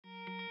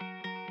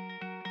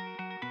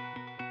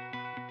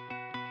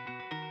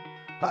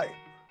Hi,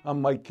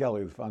 I'm Mike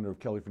Kelly, the founder of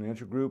Kelly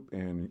Financial Group,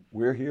 and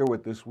we're here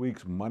with this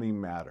week's Money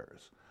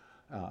Matters.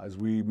 As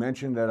we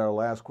mentioned at our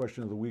last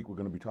question of the week, we're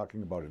going to be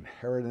talking about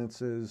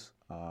inheritances,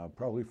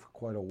 probably for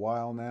quite a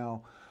while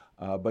now.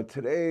 But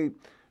today,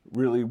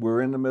 really,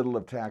 we're in the middle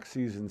of tax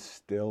season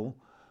still,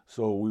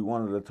 so we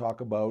wanted to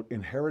talk about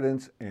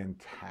inheritance and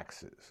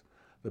taxes.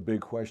 The big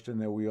question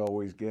that we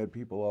always get,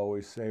 people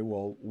always say,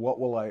 well,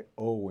 what will I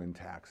owe in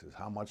taxes?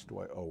 How much do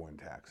I owe in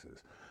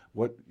taxes?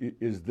 What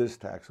is this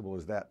taxable?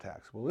 Is that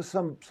taxable? There's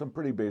some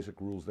pretty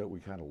basic rules that we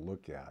kind of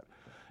look at.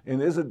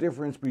 And there's a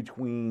difference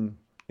between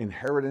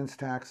inheritance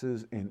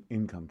taxes and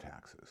income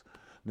taxes.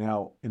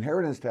 Now,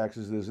 inheritance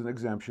taxes, there's an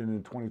exemption.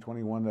 In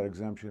 2021, that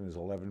exemption is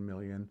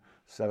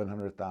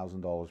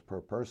 $11,700,000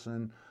 per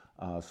person.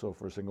 So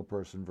for a single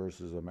person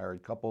versus a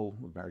married couple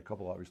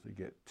obviously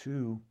get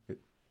two.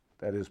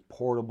 That is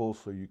portable,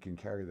 so you can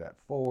carry that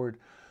forward.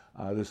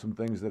 There's some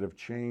things that have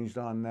changed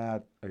on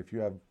that. If you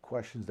have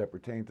questions that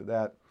pertain to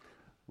that,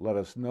 let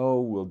us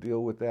know. We'll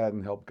deal with that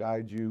and help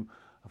guide you.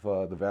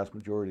 For the vast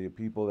majority of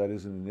people, that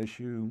isn't an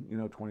issue.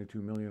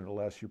 22 million or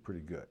less, you're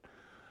pretty good.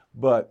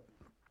 But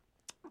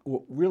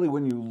really,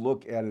 when you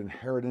look at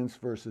inheritance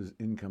versus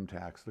income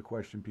tax, the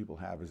question people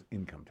have is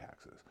income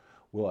taxes.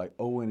 Will I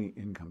owe any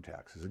income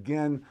taxes?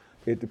 Again,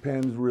 it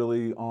depends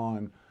really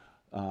on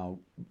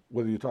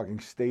whether you're talking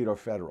state or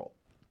federal.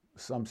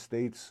 Some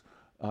states,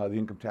 the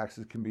income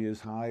taxes can be as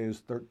high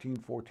as 13,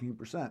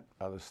 14%.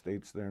 Other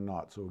states, they're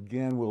not. So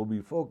again, we'll be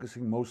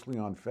focusing mostly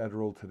on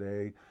federal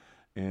today,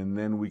 and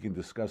then we can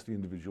discuss the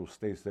individual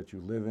states that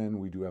you live in.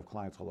 We do have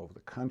clients all over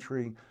the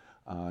country,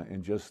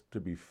 and just to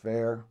be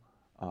fair,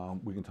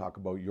 we can talk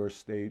about your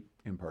state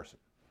in person.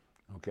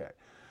 Okay,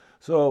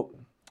 so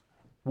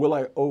will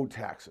I owe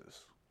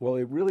taxes? Well,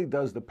 it really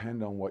does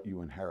depend on what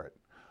you inherit.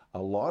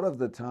 A lot of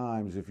the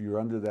times, if you're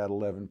under that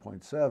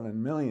 11.7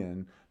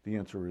 million, the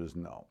answer is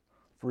no.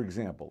 For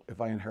example, if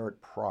I inherit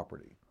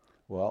property,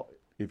 well,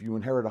 if you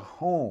inherit a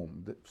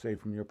home, that, say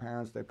from your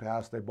parents, they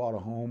passed, they bought a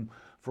home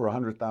for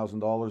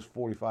 $100,000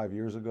 45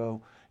 years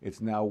ago,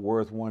 it's now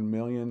worth 1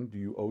 million. Do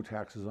you owe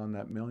taxes on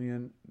that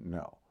million?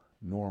 No.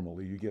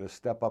 Normally, you get a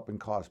step up in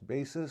cost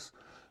basis.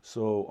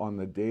 So on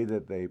the day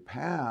that they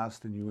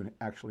passed and you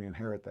actually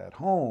inherit that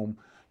home,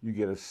 you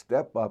get a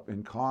step up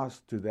in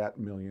cost to that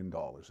 $1 million,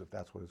 if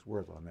that's what it's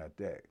worth on that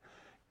day.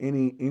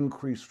 Any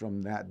increase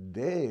from that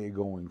day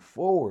going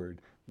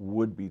forward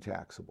would be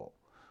taxable.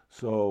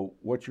 So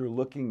what you're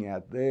looking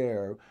at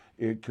there,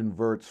 it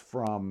converts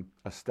from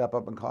a step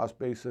up in cost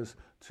basis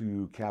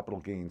to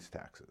capital gains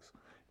taxes.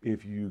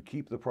 If you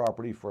keep the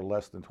property for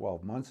less than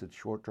 12 months, it's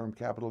short-term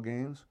capital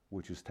gains,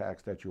 which is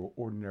taxed at your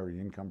ordinary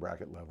income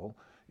bracket level.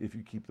 If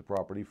you keep the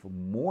property for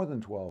more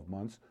than 12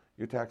 months,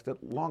 you're taxed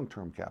at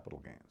long-term capital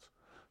gains.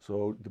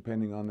 So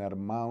depending on that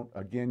amount,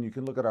 again, you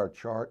can look at our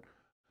chart.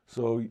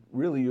 So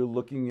really you're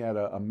looking at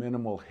a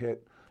minimal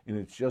hit, and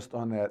it's just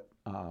on that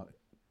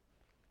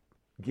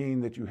gain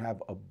that you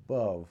have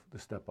above the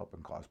step up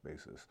in cost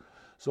basis.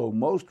 So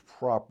most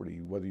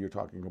property, whether you're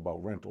talking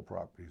about rental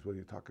properties, whether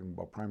you're talking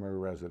about primary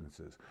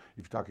residences,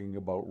 if you're talking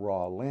about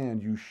raw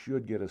land, you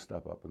should get a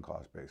step up in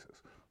cost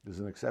basis. There's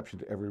an exception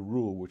to every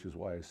rule, which is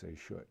why I say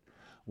should.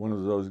 One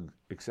of those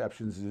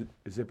exceptions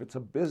is if it's a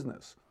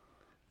business.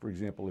 For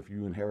example, if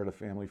you inherit a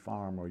family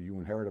farm or you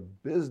inherit a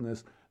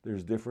business,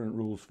 there's different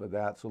rules for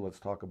that. So let's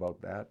talk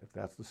about that if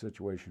that's the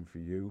situation for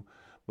you.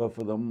 But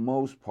for the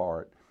most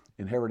part,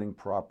 inheriting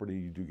property,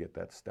 you do get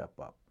that step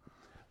up.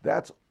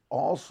 That's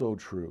also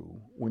true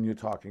when you're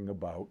talking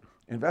about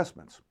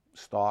investments,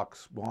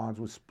 stocks, bonds.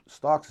 With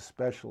stocks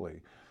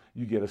especially,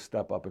 you get a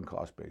step up in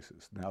cost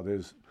basis. Now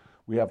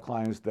we have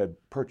clients that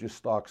purchased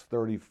stocks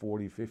 30,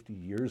 40, 50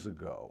 years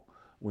ago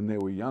when they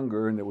were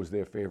younger and it was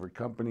their favorite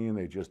company and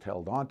they just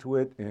held on to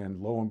it, and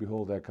lo and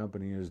behold, that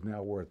company is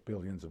now worth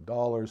billions of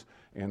dollars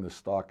and the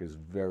stock is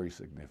very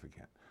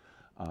significant.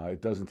 It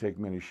doesn't take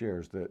many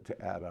shares to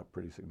add up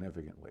pretty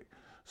significantly.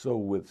 So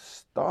with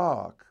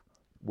stock,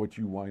 what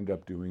you wind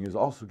up doing is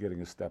also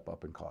getting a step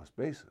up in cost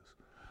basis.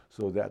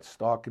 So that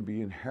stock can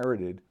be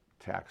inherited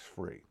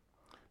tax-free.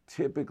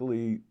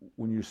 Typically,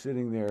 when you're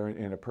sitting there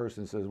and a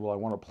person says, well, I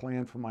want to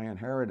plan for my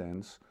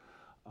inheritance,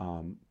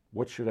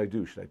 what should I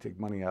do? Should I take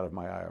money out of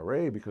my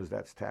IRA because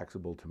that's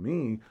taxable to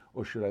me,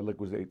 or should I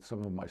liquidate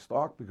some of my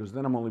stock because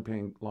then I'm only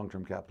paying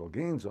long-term capital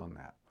gains on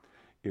that?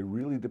 It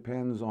really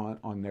depends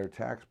on their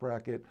tax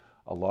bracket.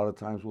 A lot of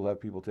times we'll have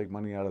people take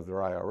money out of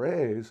their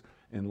IRAs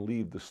and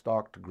leave the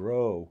stock to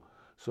grow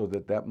so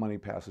that that money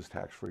passes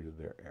tax-free to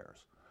their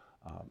heirs.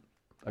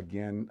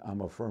 Again,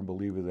 I'm a firm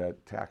believer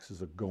that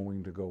taxes are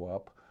going to go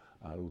up.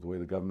 The way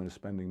the government is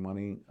spending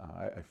money,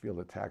 I feel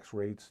that tax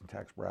rates and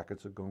tax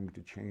brackets are going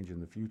to change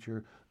in the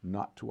future,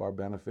 not to our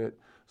benefit.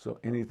 So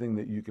anything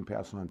that you can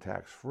pass on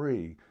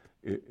tax-free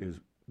is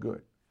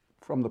good.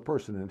 From the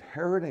person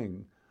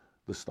inheriting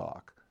the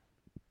stock,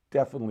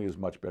 definitely is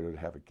much better to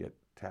have it get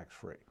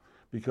tax-free.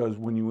 Because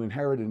when you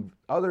inherit in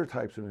other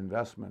types of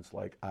investments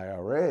like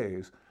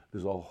IRAs,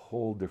 there's a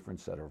whole different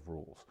set of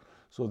rules.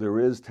 So there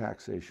is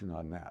taxation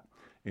on that.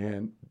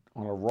 And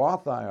on a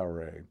Roth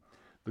IRA,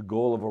 The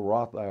goal of a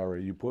Roth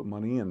IRA, you put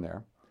money in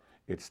there.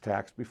 It's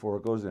taxed before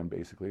it goes in.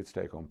 Basically, it's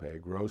take-home pay.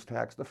 Gross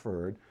tax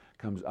deferred,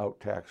 comes out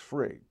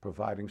tax-free,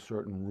 providing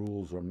certain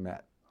rules are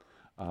met.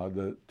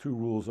 The two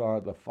rules are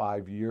the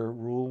 5-year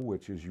rule,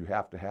 which is you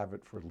have to have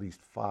it for at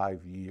least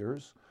 5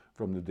 years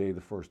from the day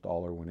the first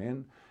dollar went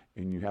in,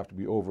 and you have to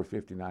be over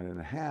 59 and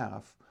a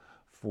half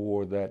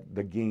for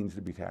the gains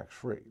to be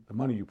tax-free. The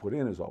money you put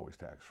in is always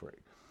tax-free.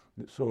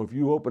 So if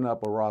you open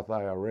up a Roth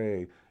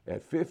IRA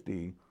at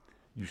 50,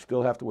 you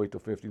still have to wait till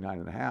 59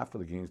 and a half for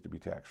the gains to be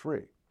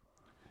tax-free.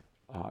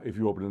 If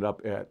you open it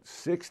up at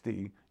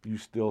 60, you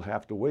still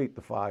have to wait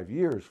the 5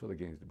 years for the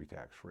gains to be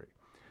tax-free.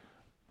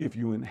 If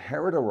you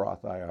inherit a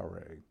Roth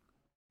IRA,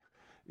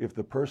 if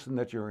the person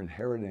that you're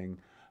inheriting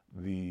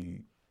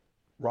the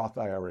Roth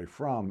IRA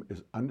from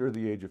is under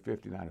the age of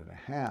 59 and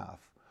a half,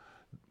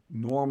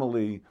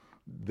 normally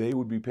they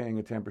would be paying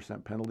a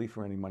 10% penalty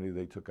for any money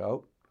they took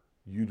out.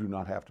 You do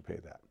not have to pay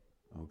that.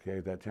 Okay,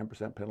 that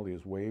 10% penalty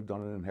is waived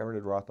on an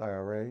inherited Roth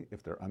IRA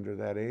if they're under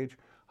that age.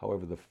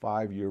 However, the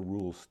 5-year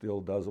rule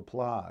still does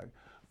apply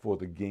for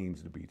the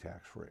gains to be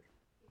tax-free.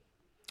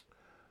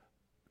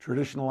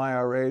 Traditional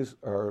IRAs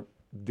are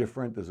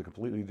different. There's a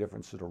completely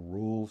different set of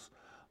rules.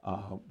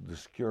 The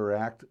Secure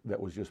Act that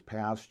was just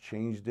passed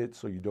changed it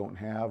so you don't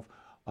have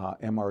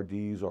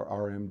MRDs or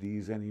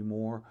RMDs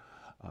anymore.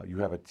 You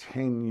have a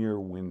 10-year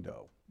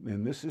window.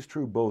 And this is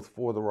true both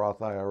for the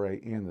Roth IRA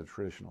and the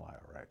traditional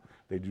IRA.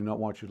 They do not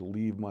want you to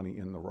leave money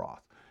in the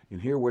Roth.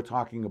 And here we're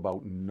talking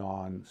about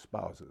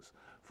non-spouses.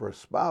 For a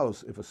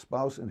spouse, if a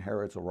spouse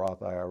inherits a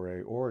Roth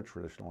IRA or a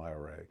traditional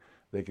IRA,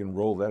 they can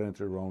roll that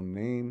into their own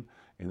name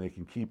and they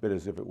can keep it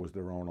as if it was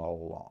their own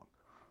all along.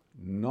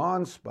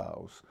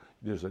 Non-spouse,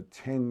 there's a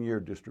 10-year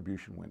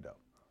distribution window.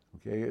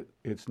 Okay,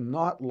 it's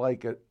not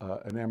like an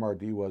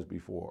MRD was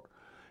before.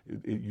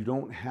 You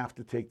don't have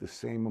to take the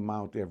same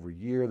amount every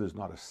year. There's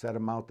not a set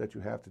amount that you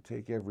have to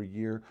take every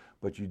year,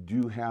 but you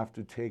do have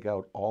to take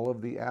out all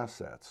of the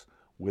assets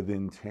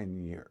within 10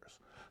 years.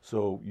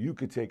 So you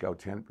could take out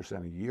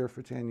 10% a year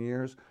for 10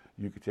 years.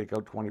 You could take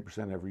out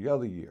 20% every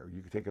other year.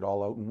 You could take it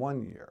all out in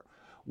 1 year.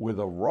 With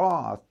a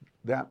Roth,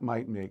 that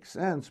might make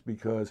sense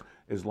because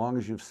as long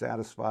as you've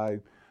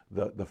satisfied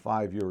the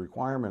 5-year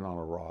requirement on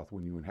a Roth,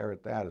 when you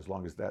inherit that, as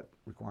long as that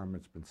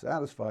requirement's been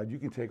satisfied, you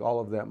can take all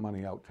of that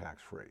money out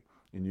tax-free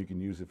and you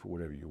can use it for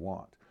whatever you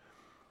want.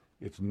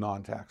 It's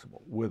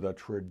non-taxable. With a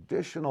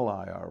traditional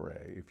IRA,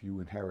 if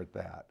you inherit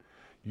that,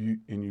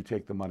 and you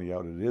take the money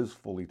out, it is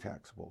fully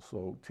taxable.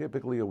 So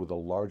typically with a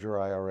larger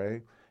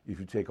IRA, if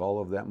you take all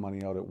of that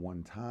money out at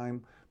one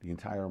time, the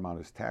entire amount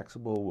is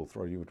taxable, will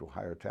throw you into a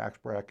higher tax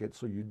bracket,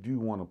 so you do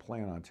want to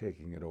plan on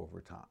taking it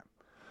over time.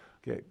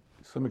 Okay,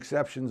 some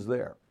exceptions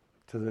there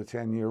to the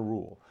 10-year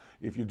rule.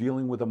 If you're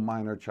dealing with a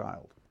minor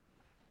child,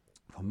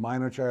 if a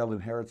minor child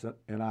inherits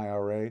an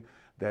IRA,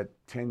 that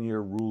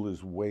 10-year rule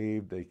is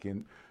waived. They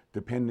can,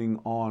 depending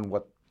on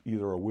what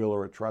either a will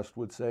or a trust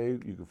would say,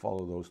 you can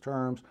follow those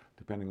terms.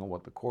 Depending on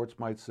what the courts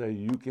might say,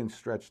 you can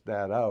stretch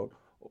that out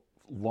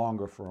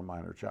longer for a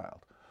minor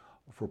child.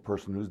 For a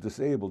person who's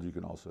disabled, you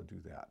can also do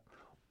that.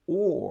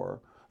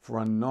 Or for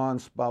a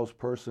non-spouse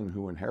person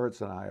who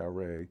inherits an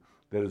IRA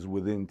that is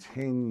within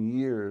 10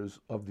 years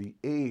of the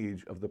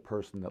age of the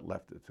person that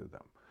left it to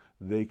them,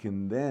 they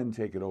can then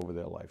take it over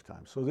their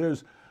lifetime. So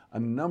there's a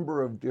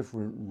number of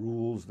different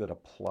rules that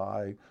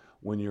apply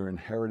when you're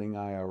inheriting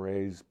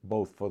IRAs,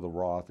 both for the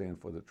Roth and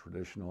for the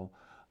traditional.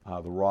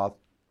 The Roth,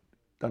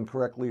 done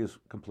correctly, is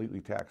completely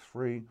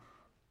tax-free.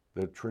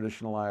 The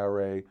traditional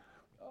IRA,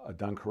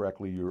 done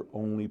correctly, you're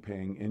only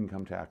paying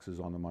income taxes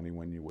on the money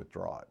when you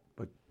withdraw it.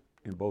 But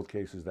in both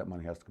cases, that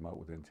money has to come out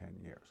within 10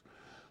 years.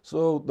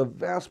 So the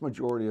vast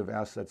majority of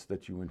assets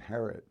that you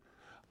inherit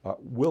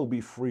will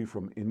be free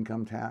from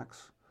income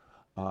tax.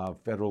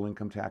 Federal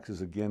income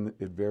taxes, again,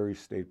 it varies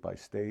state by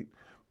state.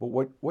 But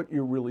what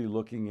you're really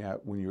looking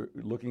at when you're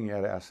looking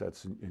at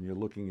assets and you're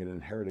looking at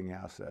inheriting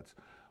assets,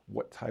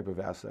 what type of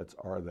assets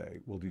are they,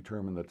 will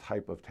determine the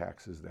type of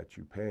taxes that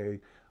you pay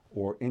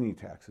or any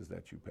taxes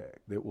that you pay.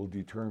 That will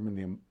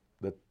determine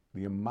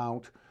the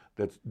amount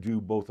that's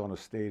due both on a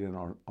state and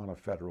on a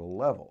federal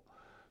level.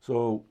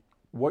 So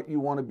what you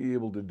want to be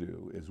able to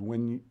do is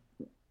when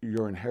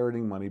you're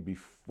inheriting money,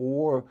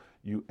 before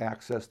you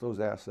access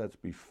those assets,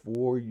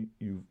 before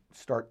you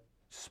start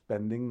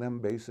spending them,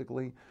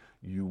 basically,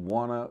 you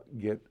want to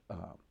get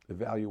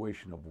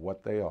evaluation of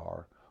what they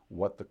are,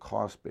 what the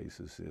cost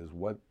basis is,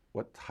 what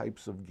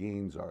types of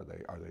gains are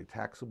they? Are they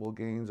taxable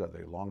gains? Are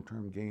they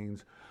long-term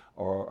gains?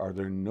 Or are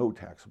there no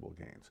taxable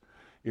gains?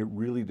 It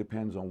really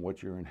depends on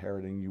what you're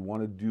inheriting. You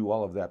want to do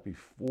all of that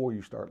before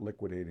you start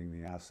liquidating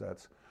the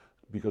assets,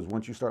 because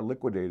once you start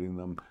liquidating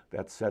them,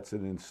 that sets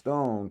it in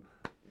stone.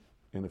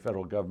 In the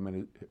federal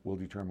government, it will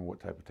determine what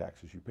type of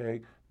taxes you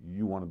pay.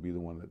 You want to be the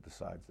one that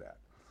decides that.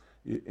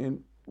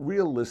 And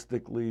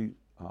realistically,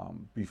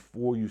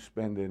 before you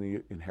spend any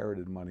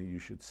inherited money, you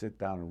should sit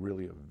down and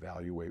really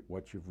evaluate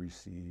what you've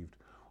received,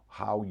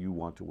 how you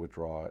want to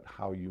withdraw it,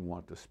 how you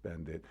want to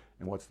spend it,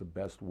 and what's the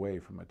best way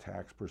from a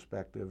tax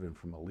perspective and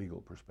from a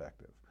legal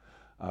perspective.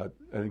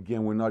 And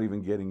again, we're not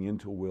even getting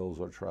into wills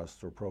or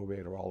trusts or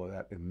probate or all of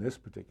that in this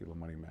particular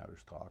Money Matters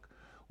talk.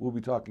 We'll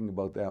be talking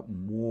about that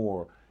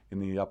more in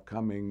the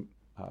upcoming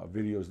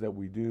videos that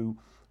we do.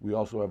 We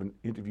also have an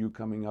interview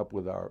coming up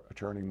with our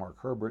attorney, Mark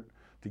Herbert,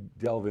 to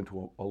delve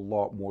into a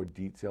lot more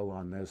detail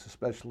on this,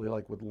 especially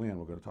like with Lynn.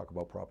 We're going to talk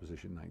about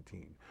Proposition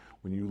 19.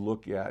 When you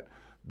look at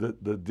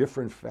the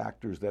different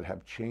factors that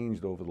have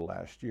changed over the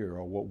last year,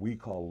 or what we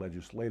call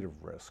legislative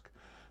risk,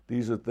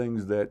 these are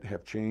things that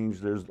have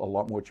changed. There's a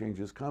lot more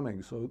changes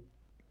coming. So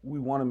we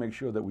want to make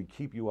sure that we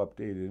keep you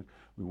updated.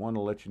 We want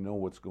to let you know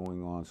what's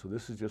going on. So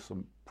this is just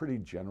some pretty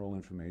general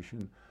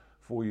information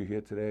for you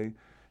here today.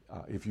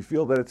 If you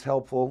feel that it's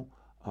helpful,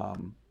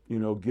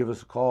 give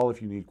us a call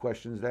if you need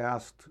questions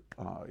asked.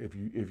 If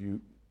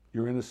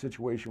you're in a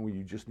situation where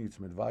you just need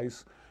some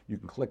advice, you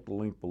can click the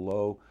link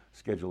below,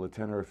 schedule a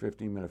 10 or a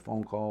 15-minute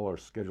phone call, or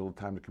schedule a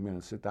time to come in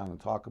and sit down and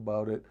talk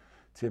about it.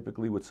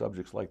 Typically with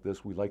subjects like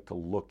this, we like to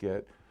look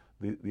at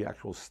the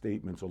actual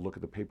statements or look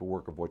at the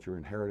paperwork of what you're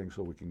inheriting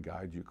so we can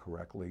guide you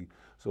correctly.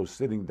 So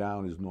sitting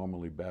down is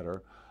normally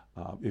better.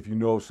 If you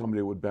know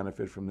somebody would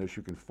benefit from this,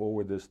 you can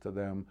forward this to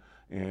them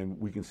and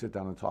we can sit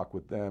down and talk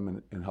with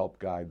them and help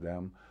guide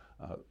them.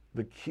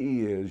 The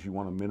key is you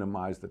want to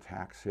minimize the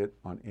tax hit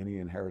on any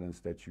inheritance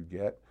that you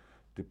get.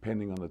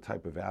 Depending on the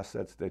type of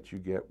assets that you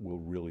get will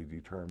really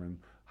determine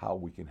how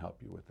we can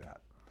help you with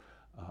that.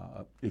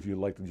 If you'd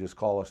like to just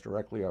call us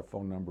directly, our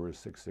phone number is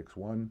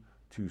 661-273-9005.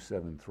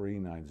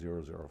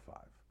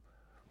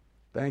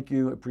 Thank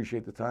you.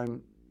 Appreciate the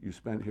time you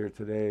spent here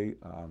today.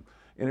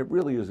 And it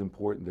really is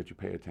important that you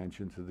pay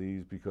attention to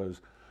these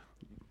because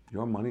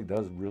your money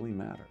does really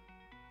matter.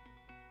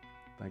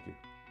 Thank you.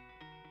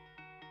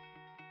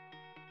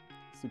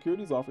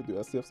 Securities offered through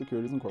SCF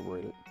Securities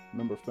Incorporated,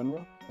 member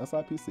FINRA,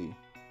 SIPC.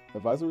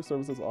 Advisory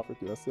services offered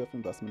through SCF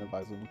Investment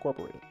Advisors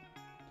Incorporated.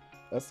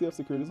 SCF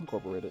Securities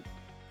Incorporated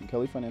and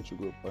Kelly Financial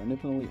Group are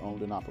independently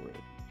owned and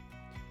operated.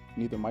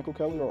 Neither Michael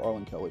Kelly or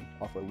Arlen Kelly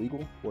offer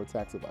legal or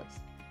tax advice.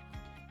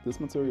 This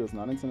material is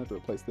not intended to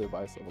replace the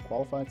advice of a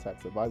qualified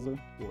tax advisor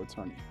or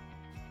attorney.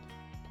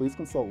 Please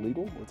consult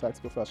legal or tax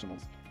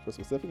professionals for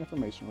specific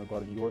information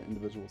regarding your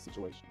individual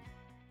situation.